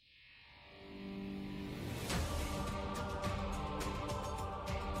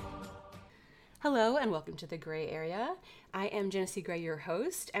Hello and welcome to the Gray Area. I am Genesee Gray, your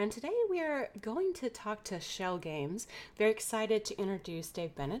host, and today we are going to talk to Schell Games. Very excited to introduce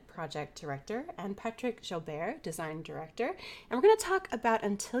Dave Bennett, Project Director, and Patrick Gilbert, Design Director. And we're going to talk about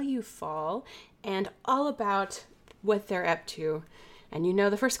Until You Fall and all about what they're up to. And you know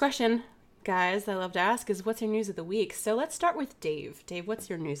the first question, guys, I love to ask is what's your news of the week? So let's start with Dave. Dave,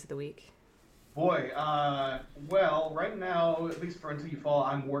 what's your news of the week? Boy, well, right now, at least for Until You Fall,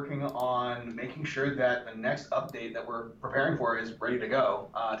 I'm working on making sure that the next update that we're preparing for is ready to go.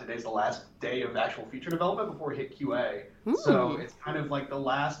 Today's the last day of actual feature development before we hit QA. So it's kind of like the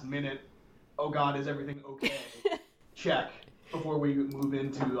last minute, oh God, is everything okay? check before we move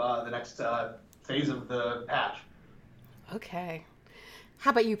into the next phase of the patch. Okay.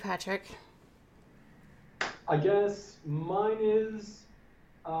 How about you, Patrick? I guess mine is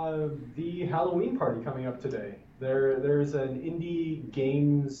the Halloween party coming up today. There's an indie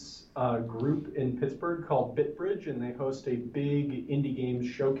games group in Pittsburgh called BitBridge, and they host a big indie games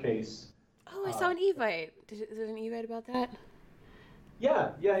showcase. Oh, I saw an Evite. Is there an Evite about that?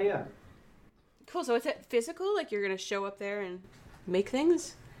 Yeah. Cool. So it's physical? Like you're gonna show up there and make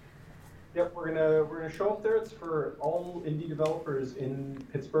things? Yep, we're gonna show up there. It's for all indie developers in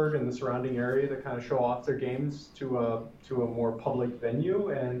Pittsburgh and the surrounding area to kind of show off their games to a more public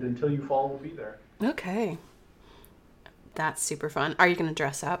venue. And Until You Fall will be there. Okay. That's super fun. Are you gonna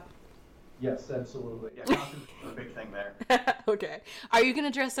dress up? Yes, absolutely. Yeah, costumes are a big thing there. Okay. Are you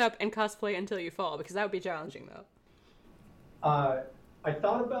gonna dress up and cosplay Until You Fall? Because that would be challenging, though. I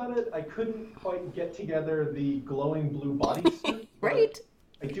thought about it. I couldn't quite get together the glowing blue bodysuit. Right?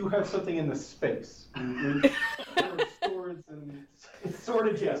 I do have something in the space. Swords and sword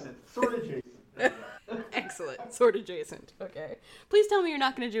adjacent. Excellent. Sword adjacent. Okay. Please tell me you're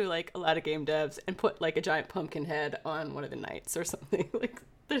not going to do like a lot of game devs and put like a giant pumpkin head on one of the knights or something. Like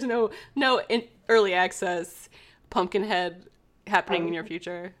there's no in early access pumpkin head happening in your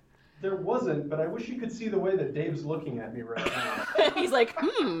future. There wasn't, but I wish you could see the way that Dave's looking at me right now. He's like,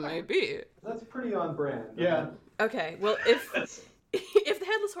 maybe. That's pretty on brand. Yeah. Okay. Well, if the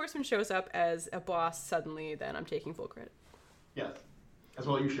Headless Horseman shows up as a boss suddenly, then I'm taking full credit. Yes. As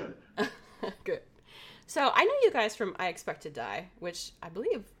well you should. Good. So I know you guys from I Expect to Die, which I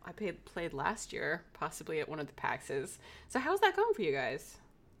believe I played last year, possibly at one of the PAXs. So how's that going for you guys?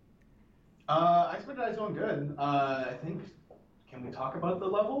 I Expect to Die is going good. I think, can we talk about the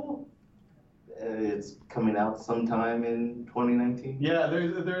level? It's coming out sometime in 2019. Yeah, there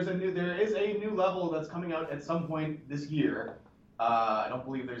is a new level that's coming out at some point this year. I don't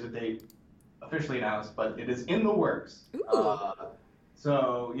believe there's a date officially announced, but it is in the works.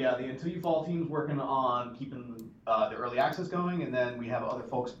 So yeah, the Until You Fall team's working on keeping the early access going, and then we have other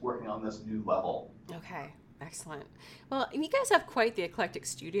folks working on this new level. Okay, excellent. Well, you guys have quite the eclectic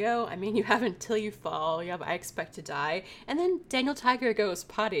studio. I mean, you have Until You Fall, you have I Expect to Die, and then Daniel Tiger Goes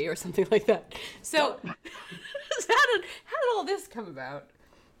Potty or something like that. So how did all this come about?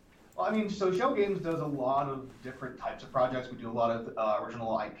 Well, I mean, so Schell Games does a lot of different types of projects. We do a lot of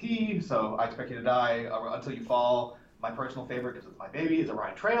original IP, so I Expect You to Die, Until You Fall. My personal favorite, because it's my baby, is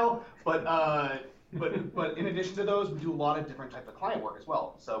Orion Trail. But in addition to those, we do a lot of different types of client work as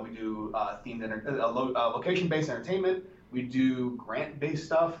well. So we do themed location-based entertainment. We do grant-based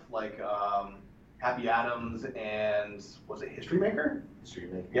stuff like Happy Adams and was it History Maker? History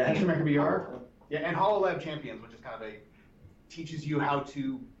Maker. Yeah, History Maker VR. Yeah, and HoloLab Champions, which is kind of teaches you how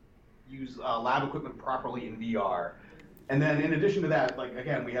to use lab equipment properly in VR. And then in addition to that, like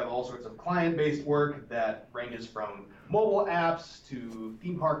again, we have all sorts of client-based work that ranges from mobile apps to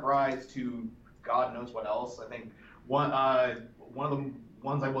theme park rides to God knows what else. I think one of the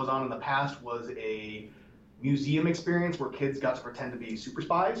ones I was on in the past was a museum experience where kids got to pretend to be super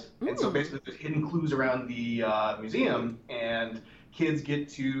spies. And so basically there's hidden clues around the museum, and kids get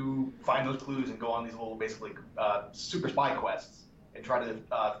to find those clues and go on these little basically super spy quests and try to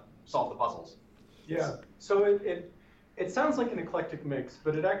solve the puzzles. Yeah. So it sounds like an eclectic mix,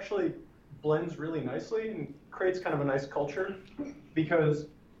 but it actually blends really nicely and creates kind of a nice culture because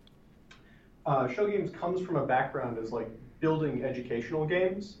Schell Games comes from a background as like building educational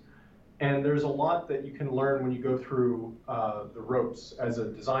games, and there's a lot that you can learn when you go through the ropes as a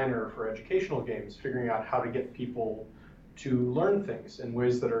designer for educational games, figuring out how to get people to learn things in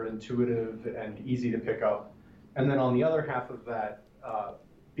ways that are intuitive and easy to pick up. And then on the other half of that,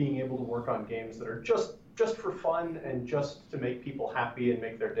 being able to work on games that are just for fun and just to make people happy and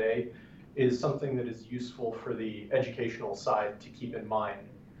make their day is something that is useful for the educational side to keep in mind.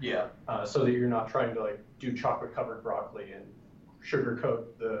 Yeah. So that you're not trying to like do chocolate covered broccoli and sugarcoat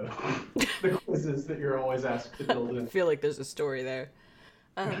the quizzes that you're always asked to build in. I feel like there's a story there.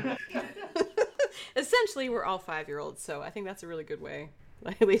 Essentially, we're all 5-year-olds, so I think that's a really good way.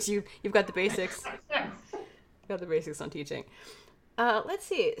 At least you've got the basics. Got the basics on teaching. Let's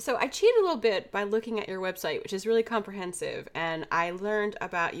see. So I cheated a little bit by looking at your website, which is really comprehensive, and I learned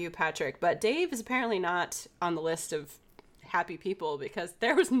about you, Patrick. But Dave is apparently not on the list of happy people because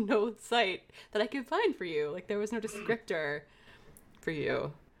there was no site that I could find for you. Like, there was no descriptor for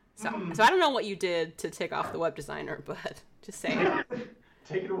you. So I don't know what you did to tick off the web designer, but just saying.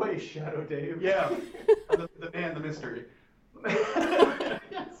 Take it away, Shadow Dave. Yeah, the man, the mystery. There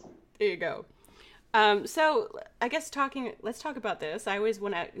you go. So I guess let's talk about this. I always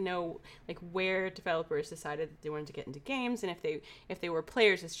want to know like where developers decided that they wanted to get into games and if they were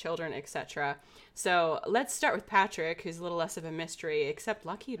players as children, etc. So let's start with Patrick, who's a little less of a mystery, except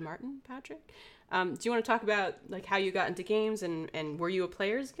Lockheed Martin, Patrick. Do you want to talk about like how you got into games and were you a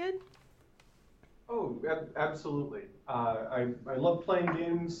player as a kid? Oh, absolutely. I loved playing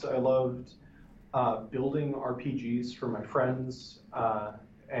games. I loved building RPGs for my friends,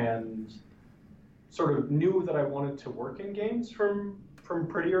 and sort of knew that I wanted to work in games from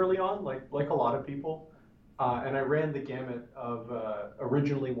pretty early on, like a lot of people. And I ran the gamut of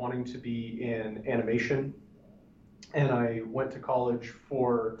originally wanting to be in animation, and I went to college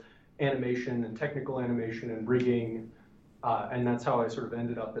for animation and technical animation and rigging, and that's how I sort of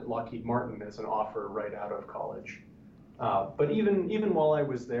ended up at Lockheed Martin as an offer right out of college. But even while I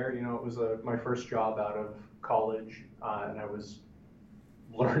was there, you know, it was my first job out of college, and I was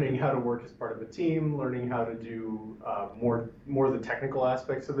learning how to work as part of a team, learning how to do more of the technical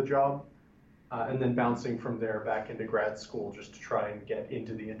aspects of the job, and then bouncing from there back into grad school just to try and get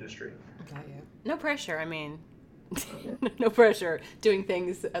into the industry. Got you. No pressure. I mean, no pressure doing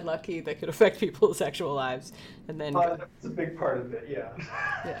things at Lockheed that could affect people's sexual lives, and then That's a big part of it, yeah.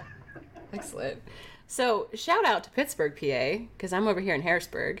 yeah, excellent. So shout out to Pittsburgh, PA, because I'm over here in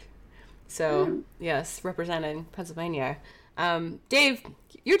Harrisburg. So yes, representing Pennsylvania. Dave,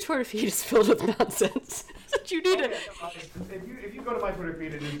 your Twitter feed is filled with nonsense. You need to. If you go to my Twitter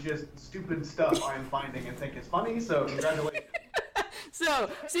feed, it is just stupid stuff I am finding and think is funny. So congratulations. So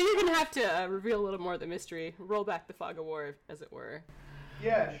you're gonna have to reveal a little more of the mystery, roll back the fog of war, as it were.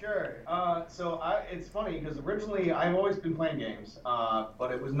 Yeah, sure. It's funny because originally I've always been playing games,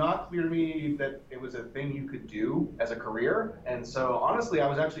 but it was not clear to me that it was a thing you could do as a career. And so honestly, I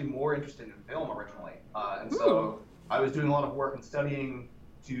was actually more interested in film originally, and so I was doing a lot of work and studying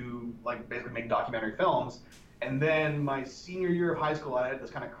to like basically make documentary films. And then my senior year of high school, I had this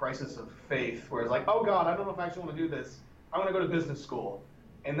kind of crisis of faith where it's like, oh God, I don't know if I actually want to do this. I want to go to business school.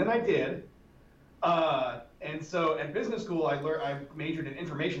 And then I did. And so at business school, I majored in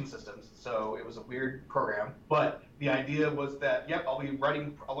information systems. So it was a weird program, but the idea was that, yep, I'll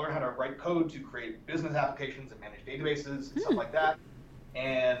learn how to write code to create business applications and manage databases and stuff like that.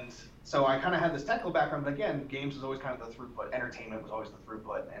 And so I kind of had this technical background, but again, games was always kind of the throughput. Entertainment was always the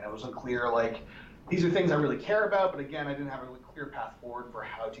throughput. And it wasn't clear, like, these are things I really care about, but again, I didn't have a really clear path forward for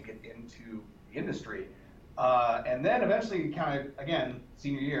how to get into the industry. And then eventually, kind of, again,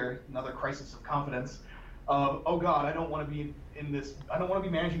 senior year, another crisis of confidence. Oh God, I don't want to be in this. I don't want to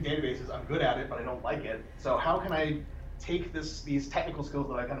be managing databases. I'm good at it, but I don't like it. So how can I take these technical skills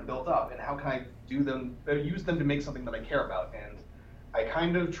that I kind of built up, and how can I use them to make something that I care about? And I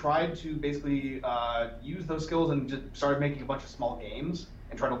kind of tried to basically use those skills and just started making a bunch of small games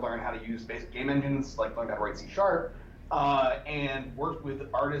and trying to learn how to use basic game engines, like learn how to write C#. And worked with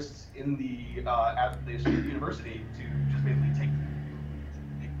artists in at the university to just basically take.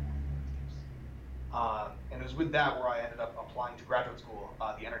 And it was with that where I ended up applying to graduate school,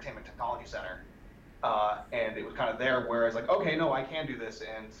 the Entertainment Technology Center. And it was kind of there where I was like, okay, no, I can do this,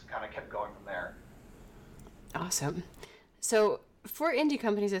 and kind of kept going from there. Awesome. So for indie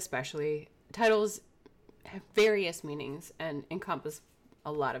companies especially, titles have various meanings and encompass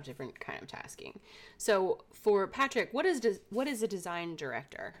a lot of different kind of tasking. So for Patrick, what is a design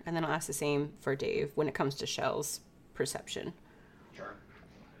director? And then I'll ask the same for Dave when it comes to Shell's perception. Sure.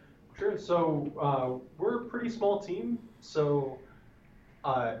 So we're a pretty small team. So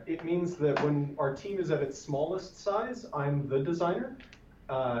it means that when our team is at its smallest size, I'm the designer.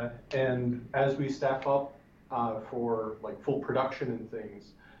 And as we staff up for like full production and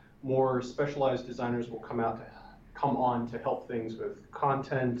things, more specialized designers will come on to help things with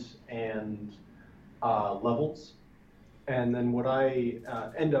content and levels. And then what I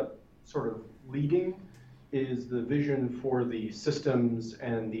end up sort of leading is the vision for the systems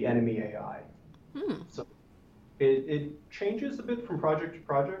and the enemy AI. So it changes a bit from project to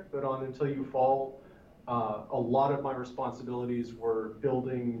project, but on Until You Fall, a lot of my responsibilities were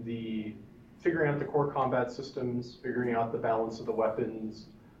figuring out the core combat systems, figuring out the balance of the weapons,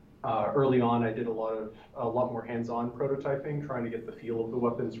 Early on, I did a lot more hands-on prototyping, trying to get the feel of the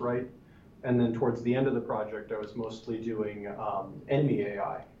weapons right. And then towards the end of the project, I was mostly doing enemy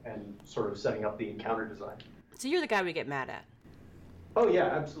AI and sort of setting up the encounter design. So you're the guy we get mad at. Oh yeah,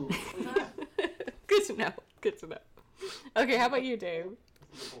 absolutely. Good to know. Good to know. Okay, how about you, Dave?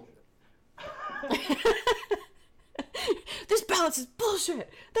 This balance is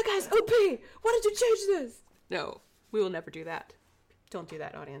bullshit. That guy's OP. Why did you change this? No, we will never do that. Don't do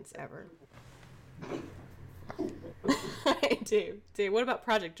that, audience, ever. Hey, Dave, what about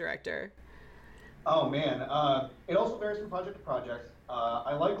project director? Oh man, it also varies from project to project.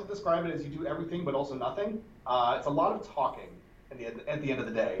 I like to describe it as you do everything but also nothing. It's a lot of talking at the end of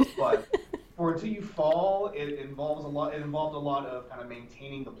the day, but for Until You Fall, it involves a lot. It involved a lot of kind of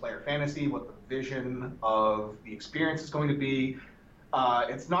maintaining the player fantasy, what the vision of the experience is going to be.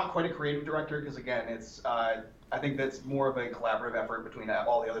 It's not quite a creative director because again, it's I think that's more of a collaborative effort between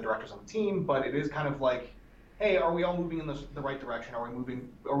all the other directors on the team, but it is kind of like, hey, are we all moving in the right direction? Are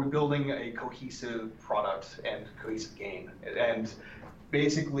we building a cohesive product and cohesive game? And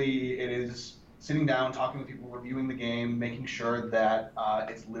basically, it is sitting down, talking with people, reviewing the game, making sure that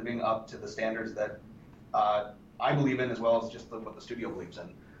it's living up to the standards that I believe in, as well as just what the studio believes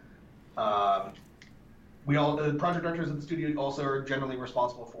in. The project directors at the studio also are generally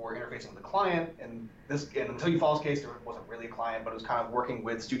responsible for interfacing with the client. And Until You Fall's case, there wasn't really a client, but it was kind of working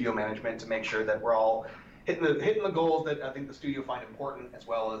with studio management to make sure that we're all hitting the goals that I think the studio find important, as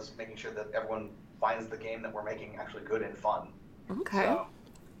well as making sure that everyone finds the game that we're making actually good and fun. Okay. So,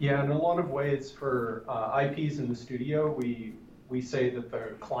 Yeah, in a lot of ways for IPs in the studio, we say that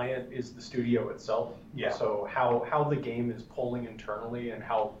the client is the studio itself. Yeah. So how the game is polling internally and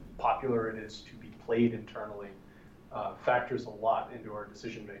how popular it is to be played internally factors a lot into our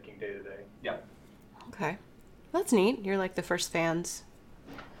decision making day to day. yeah. Okay. That's neat. You're like the first fans.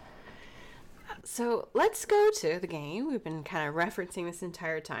 So let's go to the game. We've been kind of referencing this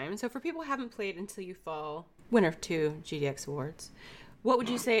entire time. So for people who haven't played Until You Fall, winner of 2 GDX awards, what would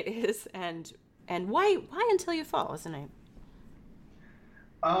you say it is, and why Until You Fall is the name?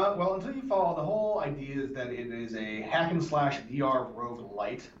 Well, Until You Fall, the whole idea is that it is a hack and slash VR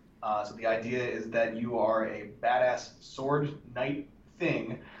roguelite. So the idea is that you are a badass sword knight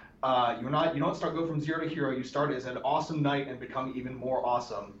thing. You don't go from 0 to hero. You start as an awesome knight and become even more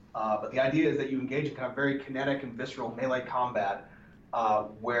awesome. But the idea is that you engage in kind of very kinetic and visceral melee combat,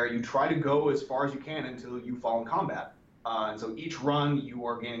 where you try to go as far as you can until you fall in combat. And so each run, you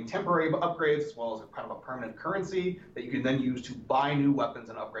are gaining temporary upgrades as well as a kind of a permanent currency that you can then use to buy new weapons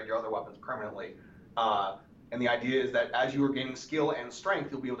and upgrade your other weapons permanently. And the idea is that as you are gaining skill and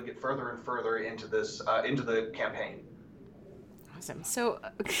strength, you'll be able to get further and further into into the campaign. Awesome. So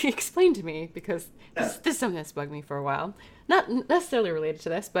explain to me, because this is something that's bugged me for a while. Not necessarily related to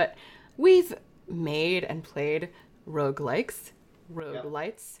this, but we've made and played roguelikes,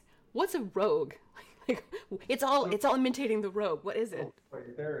 roguelites. What's a rogue? Like, it's all imitating the rogue. What is it? Oh, boy,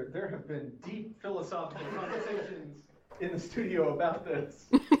 there have been deep philosophical conversations in the studio about this.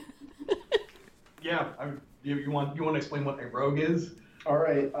 Yeah, you want to explain what a rogue is? All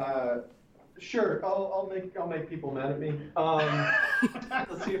right, sure. I'll make people mad at me.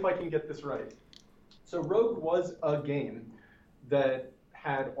 Let's see if I can get this right. So Rogue was a game that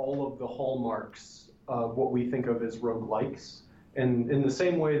had all of the hallmarks of what we think of as roguelikes. And in the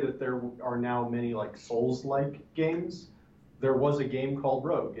same way that there are now many like Souls-like games, there was a game called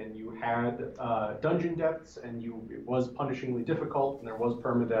Rogue, and you had dungeon depths, and it was punishingly difficult, and there was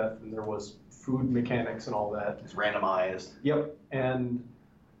permadeath, and there was food mechanics and all that. It's randomized. Yep, and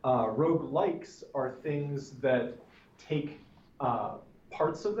roguelikes are things that take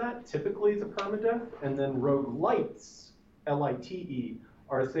parts of that, typically the permadeath, and then roguelites, L-I-T-E,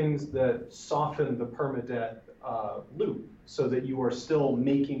 are things that soften the permadeath loop so that you are still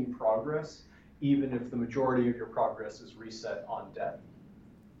making progress, even if the majority of your progress is reset on death.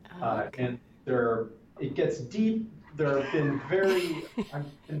 Okay. And it gets deep. There have been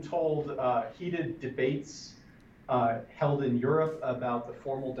I've been told, heated debates held in Europe about the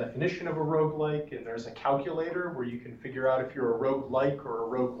formal definition of a roguelike, and there's a calculator where you can figure out if you're a roguelike or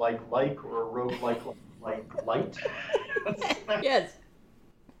a roguelike-like or a roguelike-like-light. Yes.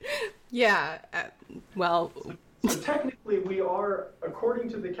 Yeah. Well. So technically, we are, according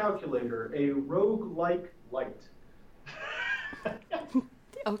to the calculator, a roguelike light.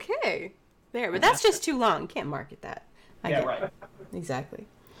 Okay. There, but that's just too long. Can't market that. Yeah, right. Exactly.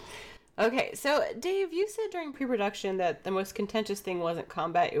 Okay, so Dave, you said during pre-production that the most contentious thing wasn't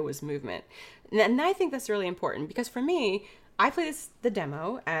combat, it was movement. And I think that's really important because for me, I played the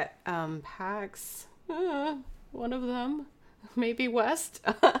demo at PAX, one of them. maybe West.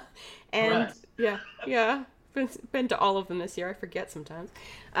 And Correct. yeah, been to all of them this year. I forget sometimes.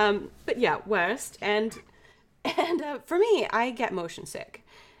 But yeah, West. And for me, I get motion sick.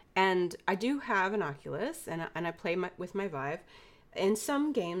 And I do have an Oculus, and I play with my Vive. In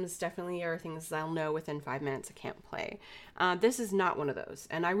some games, definitely are things I'll know within 5 minutes I can't play. This is not one of those,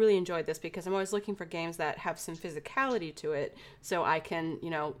 and I really enjoyed this because I'm always looking for games that have some physicality to it, so I can,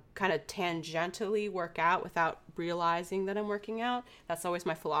 kind of tangentially work out without realizing that I'm working out. That's always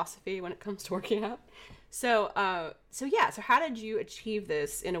my philosophy when it comes to working out. So how did you achieve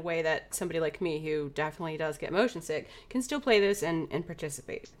this in a way that somebody like me, who definitely does get motion sick, can still play this and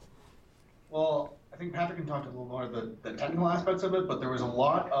participate? Well, I think Patrick can talk to a little more of the technical aspects of it, but there was a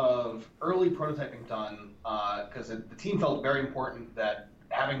lot of early prototyping done because the team felt very important that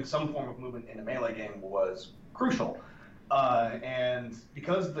having some form of movement in a Melee game was crucial. And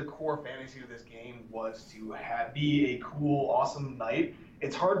because the core fantasy of this game was to be a cool, awesome knight,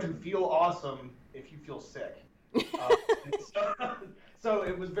 it's hard to feel awesome if you feel sick. So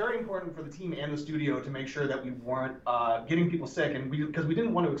it was very important for the team and the studio to make sure that we weren't getting people sick, and because we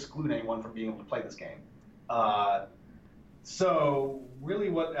didn't want to exclude anyone from being able to play this game. So really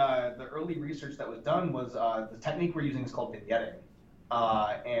what the early research that was done was the technique we're using is called vignetting.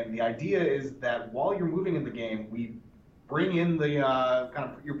 And the idea is that while you're moving in the game, we bring in the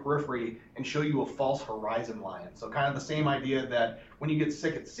kind of your periphery and show you a false horizon line. So kind of the same idea that when you get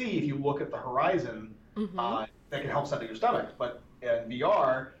sick at sea, if you look at the horizon, that can help settle your stomach. But in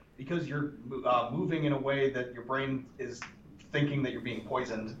VR, because you're moving in a way that your brain is thinking that you're being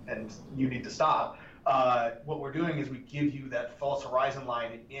poisoned and you need to stop, what we're doing is we give you that false horizon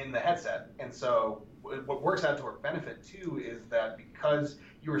line in the headset. And so what works out to our benefit too is that because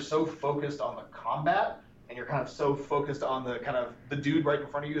you are so focused on the combat and you're kind of so focused on the kind of the dude right in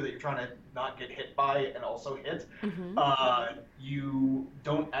front of you that you're trying to not get hit by and also hit, you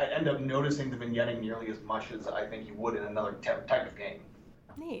don't end up noticing the vignetting nearly as much as I think you would in another type of game.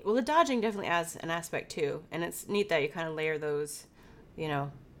 Neat. Well, the dodging definitely adds an aspect too, and it's neat that you kind of layer those,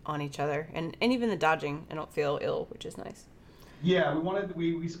 on each other, and even the dodging, I don't feel ill, which is nice. Yeah,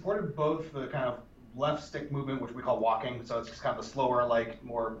 we supported both the kind of left stick movement, which we call walking, so it's just kind of the slower, like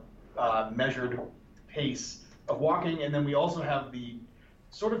more measured pace of walking, and then we also have the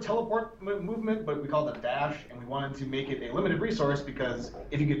sort of teleport movement, but we call it a dash, and we wanted to make it a limited resource because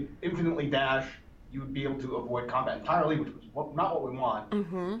if you could infinitely dash, you would be able to avoid combat entirely, which was not what we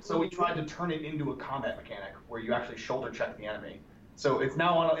want. So we tried to turn it into a combat mechanic where you actually shoulder check the enemy. So it's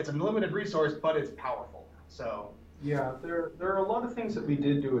now it's a limited resource, but it's powerful. So yeah, there are a lot of things that we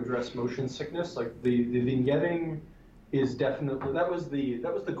did to address motion sickness, like the vignetting is definitely that was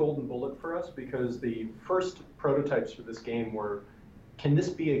the golden bullet for us, because the first prototypes for this game were, can this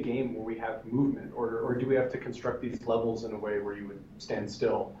be a game where we have movement, or do we have to construct these levels in a way where you would stand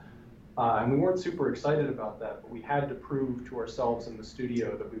still? And we weren't super excited about that, but we had to prove to ourselves in the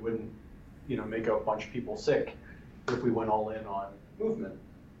studio that we wouldn't, make a bunch of people sick if we went all in on movement.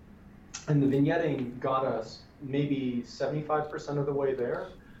 And the vignetting got us maybe 75% of the way there,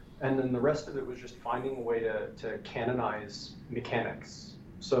 and then the rest of it was just finding a way to canonize mechanics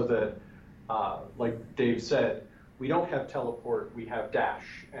so that, like Dave said, we don't have teleport, we have dash,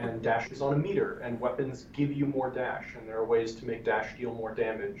 and dash is on a meter, and weapons give you more dash, and there are ways to make dash deal more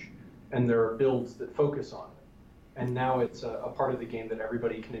damage, and there are builds that focus on it. And now it's a part of the game that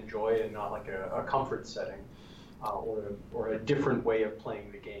everybody can enjoy and not like a comfort setting, or a different way of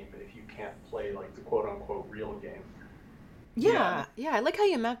playing the game if you can't play like the quote-unquote real game. Yeah, I like how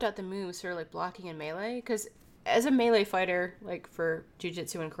you mapped out the moves for like blocking and melee, because as a melee fighter, like for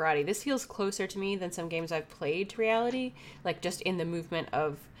jiu-jitsu and karate, this feels closer to me than some games I've played to reality, like just in the movement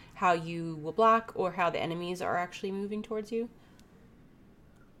of how you will block or how the enemies are actually moving towards you.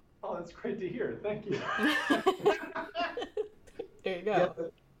 Oh, that's great to hear. Thank you. There you go. Yeah,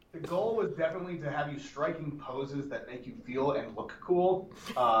 the goal was definitely to have you striking poses that make you feel and look cool.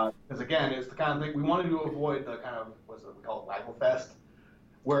 Because again, it's the kind of thing we wanted to avoid the kind of, what's it we call it, waggle fest,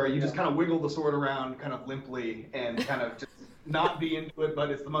 where you just kind of wiggle the sword around kind of limply and kind of just not be into it, but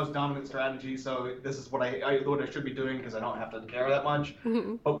it's the most dominant strategy. So this is what I should be doing because I don't have to care that much.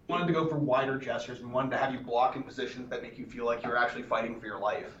 But we wanted to go for wider gestures. We wanted to have you block in positions that make you feel like you're actually fighting for your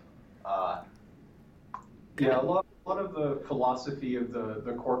life. Yeah, a lot of the philosophy of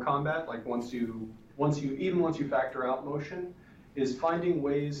the core combat, like once you factor out motion, is finding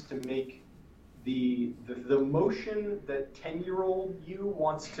ways to make the motion that 10-year-old you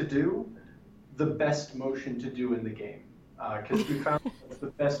wants to do the best motion to do in the game. Because we found that's the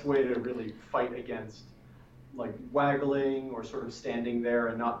best way to really fight against like waggling or sort of standing there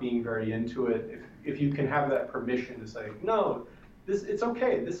and not being very into it, if you can have that permission to say, no, it's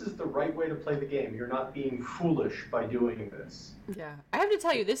okay. This is the right way to play the game. You're not being foolish by doing this. Yeah. I have to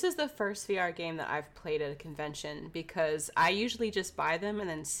tell you, this is the first VR game that I've played at a convention, because I usually just buy them and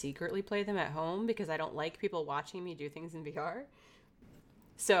then secretly play them at home because I don't like people watching me do things in VR.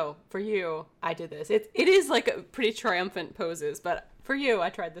 So for you, I did this. It is like a pretty triumphant poses, but for you, I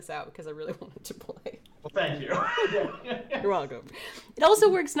tried this out because I really wanted to play. Well, thank you. You're welcome. It also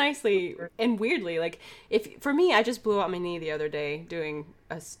works nicely and weirdly. Like, for me, I just blew out my knee the other day doing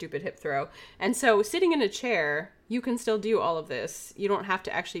a stupid hip throw. And so sitting in a chair, you can still do all of this. You don't have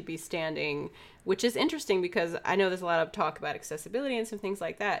to actually be standing, which is interesting because I know there's a lot of talk about accessibility and some things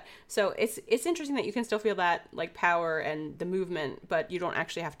like that. So it's interesting that you can still feel that like power and the movement, but you don't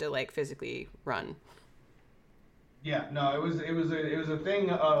actually have to like physically run. Yeah, no, it was a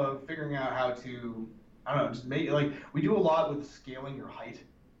thing of figuring out how to, I don't know, just make, like, we do a lot with scaling your height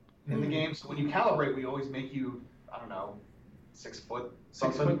in the game. So when you calibrate, we always make you, I don't know, 6 foot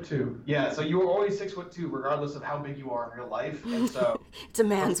something. 6'2". Yeah, so you were always 6'2", regardless of how big you are in real life. And so it's a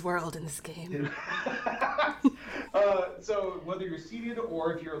man's world in this game. So whether you're seated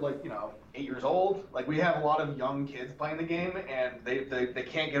or if you're like, 8 years old, like we have a lot of young kids playing the game, and they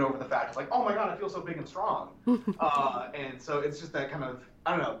can't get over the fact it's like, oh my god, I feel so big and strong. And so it's just that kind of,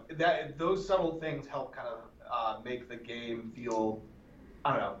 I don't know, that those subtle things help kind of make the game feel,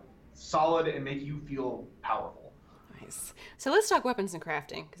 I don't know, solid and make you feel powerful. Nice. So let's talk weapons and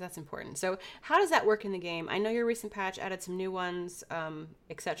crafting, because that's important. So how does that work in the game? I know your recent patch added some new ones,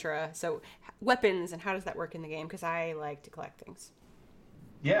 etc. So weapons, and how does that work in the game? Because I like to collect things.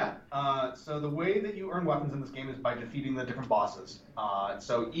 Yeah, so the way that you earn weapons in this game is by defeating the different bosses.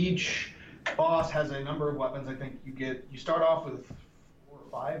 So each boss has a number of weapons. I think you start off with 4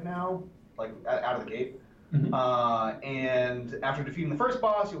 or 5 now, like out of the gate. Mm-hmm. And after defeating the first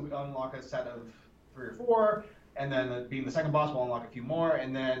boss, you'll unlock a set of 3 or 4. And then being the second boss, we'll unlock a few more.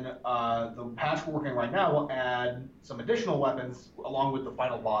 And then the patch we're working right now will add some additional weapons along with the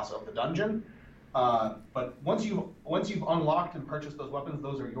final boss of the dungeon. But once you've unlocked and purchased those weapons,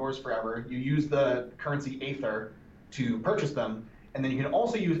 those are yours forever. You use the currency Aether to purchase them, and then you can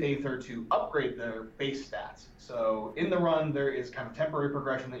also use Aether to upgrade their base stats. So in the run, there is kind of temporary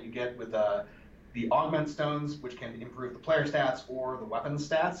progression that you get with the augment stones, which can improve the player stats or the weapon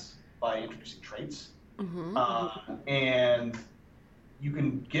stats by introducing traits. Mm-hmm. And you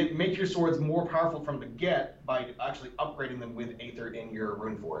can make your swords more powerful from the get by actually upgrading them with Aether in your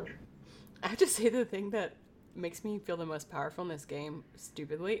Runeforge. I have to say, the thing that makes me feel the most powerful in this game,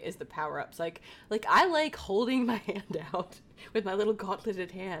 stupidly, is the power-ups. Like I like holding my hand out with my little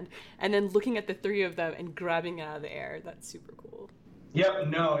gauntleted hand and then looking at the 3 of them and grabbing it out of the air. That's super cool. Yep,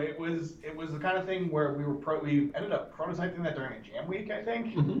 no, it was the kind of thing where we ended up prototyping that during a jam week, I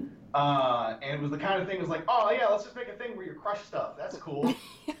think. Mm-hmm. And it was the kind of thing, it was like, oh yeah, let's just make a thing where you crush stuff. That's cool.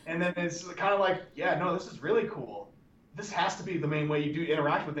 And then it's kind of like, yeah, no, this is really cool. This has to be the main way you do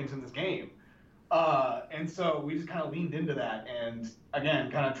interact with things in this game. And so we just kind of leaned into that and,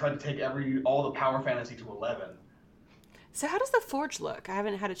 again, kind of tried to take all the power fantasy to 11. So how does the forge look? I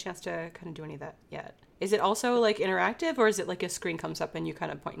haven't had a chance to kind of do any of that yet. Is it also like interactive, or is it like a screen comes up and you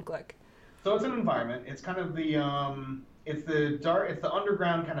kind of point and click? So it's an environment. It's kind of it's the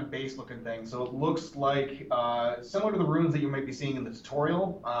underground kind of base looking thing. So it looks like similar to the runes that you might be seeing in the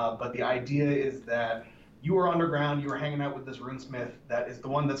tutorial, but the idea is that you are underground, you are hanging out with this runesmith that is the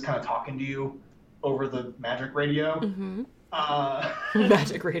one that's kind of talking to you over the magic radio. Mm-hmm.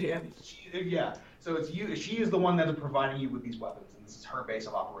 Magic radio. Yeah. So it's you. She is the one that is providing you with these weapons, and this is her base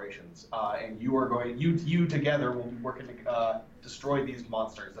of operations. And you together will be working to destroy these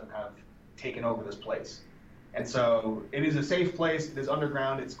monsters that have kind of taken over this place. And so it is a safe place. It is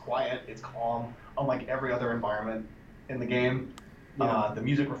underground. It's quiet. It's calm, unlike every other environment in the game. Yeah. The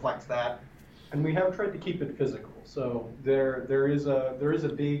music reflects that. And we have tried to keep it physical. So there is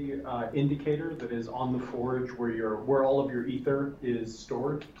a big indicator that is on the forge where all of your ether is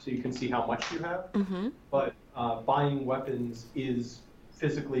stored, so you can see how much you have. Mm-hmm. But buying weapons is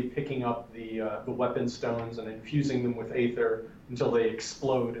physically picking up the weapon stones and infusing them with aether until they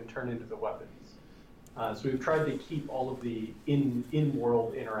explode and turn into the weapons. So we've tried to keep all of the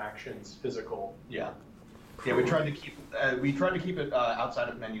in-world interactions physical. Yeah. Yeah, we tried to keep it outside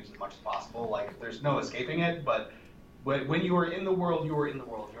of menus as much as possible. Like, there's no escaping it, but when you are in the world, you are in the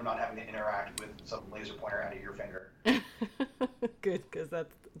world. You're not having to interact with some laser pointer out of your finger. Good, because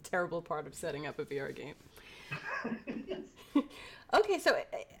that's a terrible part of setting up a VR game. Okay, so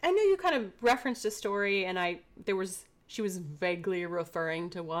I know you kind of referenced a story, and there was she was vaguely referring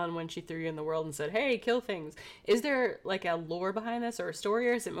to one when she threw you in the world and said, "Hey, kill things." Is there like a lore behind this or a story,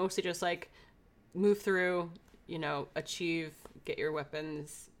 or is it mostly just like move through, achieve, get your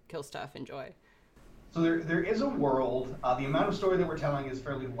weapons, kill stuff, enjoy? So there is a world. The amount of story that we're telling is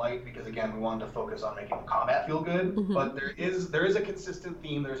fairly light because again we wanted to focus on making the combat feel good. Mm-hmm. But there is a consistent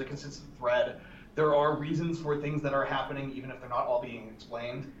theme. There's a consistent thread. There are reasons for things that are happening, even if they're not all being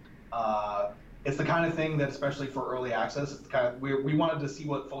explained. It's the kind of thing that, especially for early access, it's kind of we wanted to see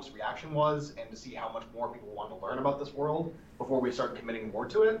what folks' reaction was and to see how much more people want to learn about this world before we start committing more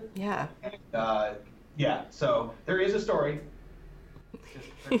to it. Yeah. And so there is a story.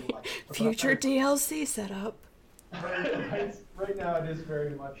 Future DLC setup. Right now, it is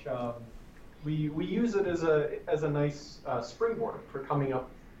very much. We use it as a nice springboard for coming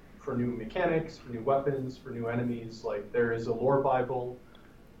up for new mechanics, for new weapons, for new enemies. Like there is a lore Bible,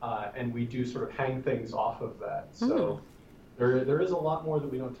 and we do sort of hang things off of that. So there is a lot more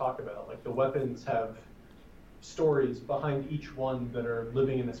that we don't talk about. Like the weapons have stories behind each one that are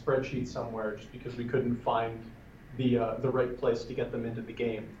living in a spreadsheet somewhere, just because we couldn't find the right place to get them into the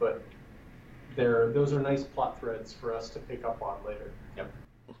game. But those are nice plot threads for us to pick up on later. Yep.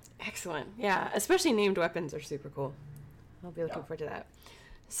 Excellent. Yeah, especially named weapons are super cool. I'll be looking forward to that.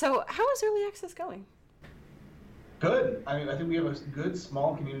 So how is early access going? Good. I mean, I think we have a good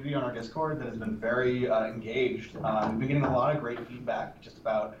small community on our Discord that has been very engaged. We've been getting a lot of great feedback just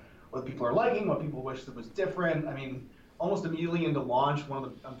about what people are liking, what people wish that was different. I mean, almost immediately into launch, one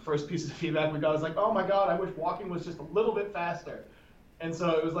of the first pieces of feedback we got was like, "Oh my God, I wish walking was just a little bit faster." And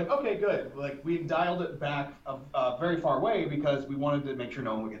so it was like, okay, good. Like we dialed it back very far away because we wanted to make sure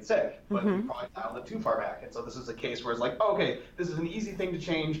no one would get sick, but we probably dialed it too far back. And so this is a case where it's like, oh, okay, this is an easy thing to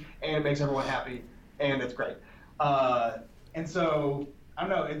change and it makes everyone happy and it's great. And so, I don't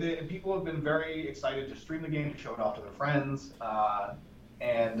know, people have been very excited to stream the game, to show it off to their friends.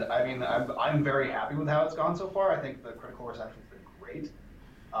 And I mean, I'm very happy with how it's gone so far. I think the critical reception has been great.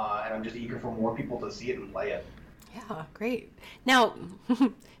 And I'm just eager for more people to see it and play it. Yeah, great. Now,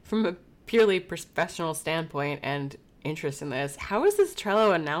 from a purely professional standpoint and interest in this, how is this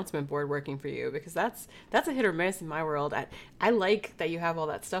Trello announcement board working for you? Because that's a hit or miss in my world. I like that you have all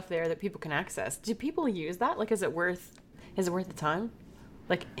that stuff there that people can access. Do people use that? Like, is it worth the time?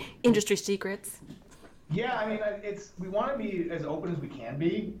 Like industry secrets? Yeah, I mean, we want to be as open as we can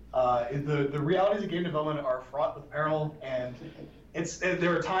be. The realities of game development are fraught with peril, and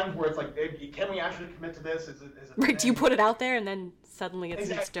there are times where it's like, can we actually commit to this? Is it right? Do you put it out there and then suddenly it's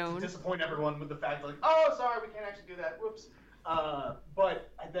in stone? To disappoint everyone with the fact like, oh, sorry, we can't actually do that. Whoops. But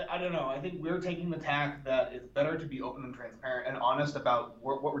I don't know. I think we're taking the tack that it's better to be open and transparent and honest about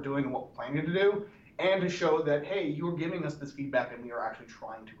what we're doing and what we're planning to do, and to show that, hey, you're giving us this feedback and we are actually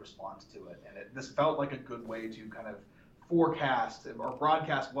trying to respond to it. And this felt like a good way to kind of forecast or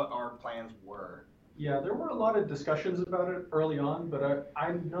broadcast what our plans were. Yeah, there were a lot of discussions about it early on, but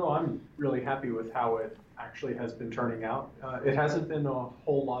I know I'm really happy with how it actually has been turning out. It hasn't been a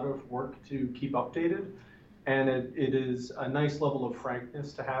whole lot of work to keep updated, and it is a nice level of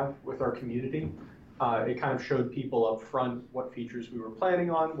frankness to have with our community. It kind of showed people up front what features we were planning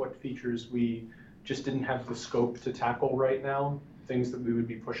on, what features we just didn't have the scope to tackle right now, things that we would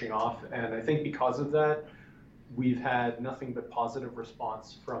be pushing off. And I think because of that, we've had nothing but positive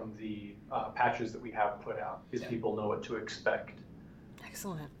response from the patches that we have put out, because people know what to expect.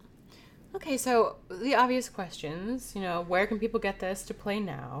 Excellent. Okay, so the obvious questions, where can people get this to play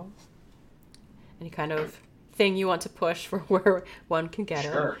now? Any kind of thing you want to push for where one can get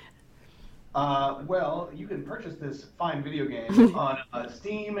it? Sure. Well, you can purchase this fine video game on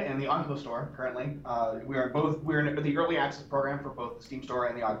Steam and the Oculus Store currently. We're in the early access program for both the Steam Store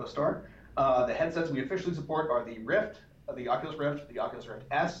and the Oculus Store. The headsets we officially support are the Rift, the Oculus Rift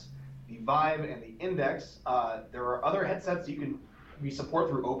S, the Vive, and the Index. There are other headsets we support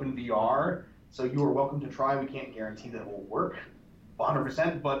through OpenVR, so you are welcome to try. We can't guarantee that it will work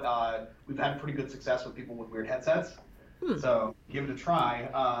 100%, but we've had pretty good success with people with weird headsets. So give it a try.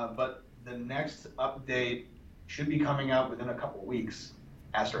 But the next update should be coming out within a couple weeks.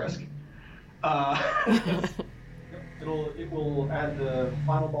 Asterisk. It will add the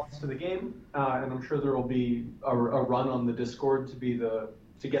final boss to the game, and I'm sure there will be a run on the Discord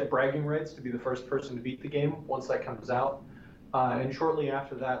to get bragging rights to be the first person to beat the game once that comes out. And shortly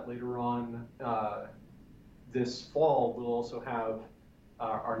after that, later on this fall, we'll also have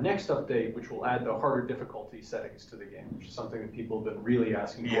our next update, which will add the harder difficulty settings to the game, which is something that people have been really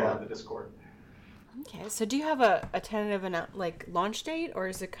asking for on the Discord. Okay, so do you have a tentative launch date, or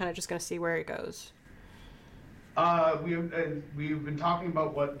is it kind of just going to see where it goes? We've been talking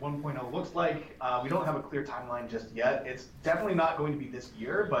about what 1.0 looks like. We don't have a clear timeline just yet. It's definitely not going to be this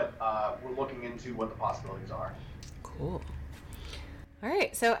year, but we're looking into what the possibilities are. Cool. All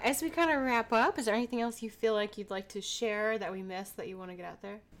right, so as we kind of wrap up, is there anything else you feel like you'd like to share that we missed that you want to get out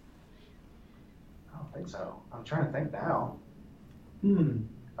there? I don't think so. I'm trying to think now.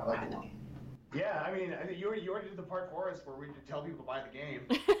 I like it. Yeah, I mean, you already did the part for us where we tell people to buy the game.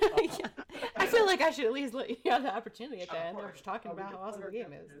 Yeah. I feel like I should at least let you have the opportunity at the end. We're just talking about how awesome the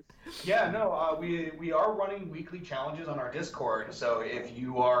game is. Yeah, no, we are running weekly challenges on our Discord, so if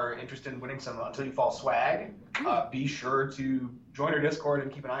you are interested in winning some Until You Fall swag, be sure to join our Discord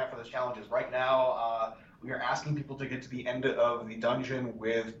and keep an eye out for those challenges. Right now, we are asking people to get to the end of the dungeon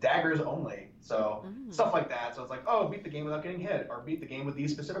with daggers only, so stuff like that. So it's like, oh, beat the game without getting hit, or beat the game with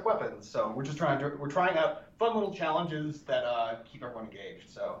these specific weapons. So we're trying out fun little challenges that keep everyone engaged.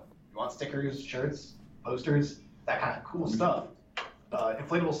 So you want stickers, shirts, posters, that kind of cool stuff.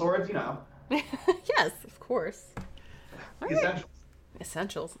 Inflatable swords, you know. Yes, of course. All right. Essentials.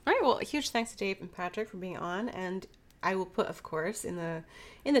 Essentials. All right. Well, a huge thanks to Dave and Patrick for being on, and I will put, of course, in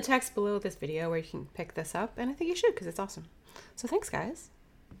the text below this video where you can pick this up, and I think you should because it's awesome. So thanks, guys.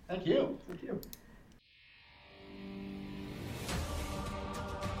 Thank you. Thank you.